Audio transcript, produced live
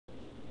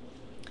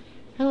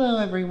Hello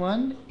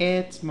everyone,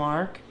 it's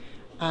Mark.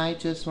 I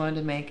just wanted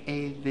to make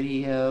a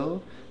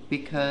video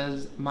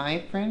because my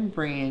friend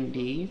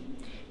Brandy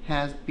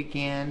has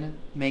began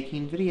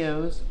making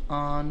videos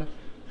on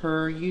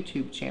her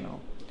YouTube channel.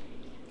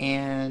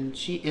 And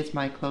she is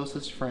my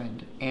closest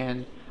friend,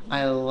 and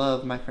I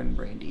love my friend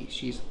Brandy.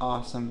 She's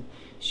awesome.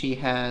 She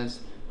has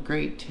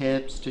great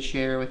tips to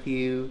share with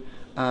you,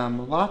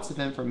 lots of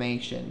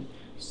information.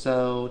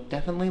 So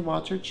definitely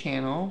watch her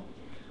channel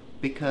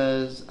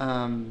because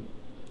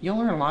you'll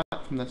learn a lot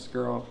from this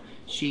girl.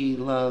 She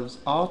loves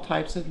all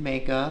types of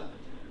makeup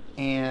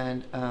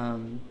and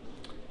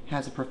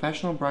has a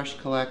professional brush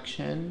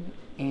collection,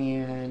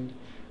 and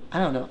I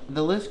don't know,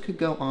 the list could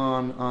go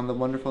on the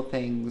wonderful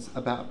things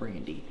about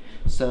Brandy.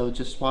 So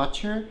just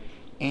watch her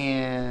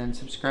and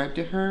subscribe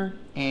to her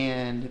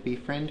and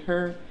befriend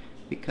her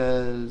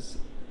because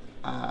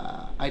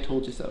I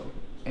told you so.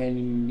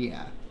 And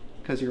yeah,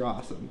 because you're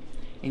awesome.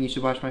 And you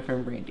should watch my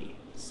friend Brandy.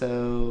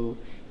 So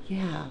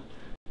yeah.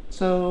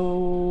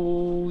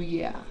 So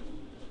yeah.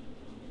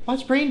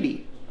 Watch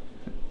Brandy.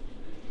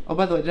 Oh,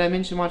 by the way, did I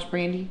mention watch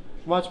Brandy?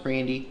 Watch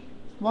Brandy.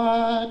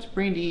 Watch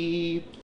Brandy.